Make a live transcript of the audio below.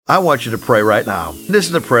I want you to pray right now. This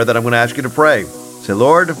is the prayer that I'm going to ask you to pray. Say,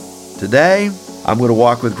 Lord, today I'm going to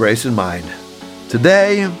walk with grace in mind.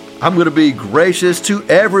 Today I'm going to be gracious to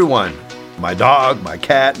everyone. My dog, my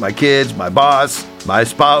cat, my kids, my boss, my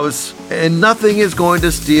spouse, and nothing is going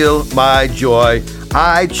to steal my joy.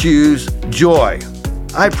 I choose joy.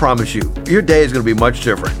 I promise you, your day is going to be much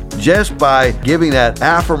different just by giving that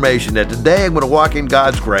affirmation that today I'm going to walk in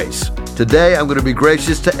God's grace. Today I'm going to be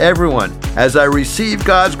gracious to everyone. As I receive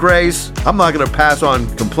God's grace, I'm not going to pass on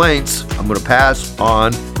complaints. I'm going to pass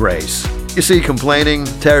on grace. You see, complaining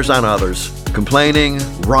tears on others. Complaining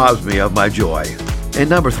robs me of my joy. And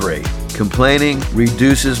number 3, complaining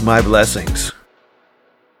reduces my blessings.